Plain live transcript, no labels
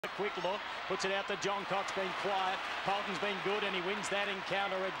A quick look, puts it out to John Cox, been quiet. Polton's been good and he wins that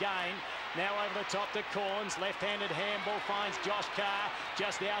encounter again. Now over the top to Corns, left-handed handball finds Josh Carr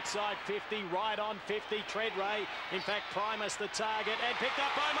just outside 50, right on 50. Treadray, in fact, Primus the target and picked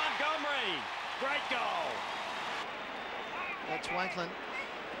up by Montgomery. Great goal. That's Wakelin.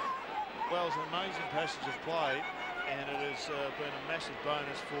 Well, it's an amazing passage of play, and it has been a massive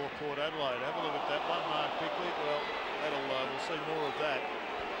bonus for Port Adelaide. Have a look at that one, Mark Bickley. Well, we'll see more of that.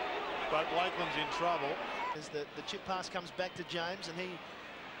 But Wakelin's in trouble. As the chip pass comes back to James, and he,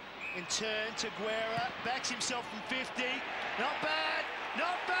 in turn to Guerra, backs himself from 50. Not bad,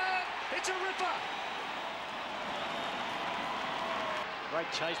 not bad. It's a ripper. Great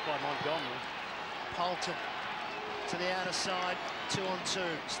chase by Montgomery. Polton to the outer side, 2-on-2.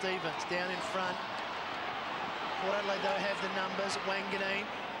 Stevens down in front. Port Adelaide though have the numbers. Wanganeen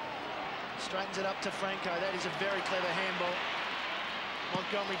straightens it up to Franco. That is a very clever handball.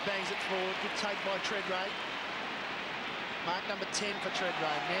 Montgomery bangs it forward. Good take by Treadray. Mark number 10 for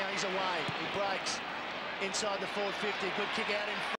Treadray. Now he's away. He breaks inside the forward 50. Good kick out in front.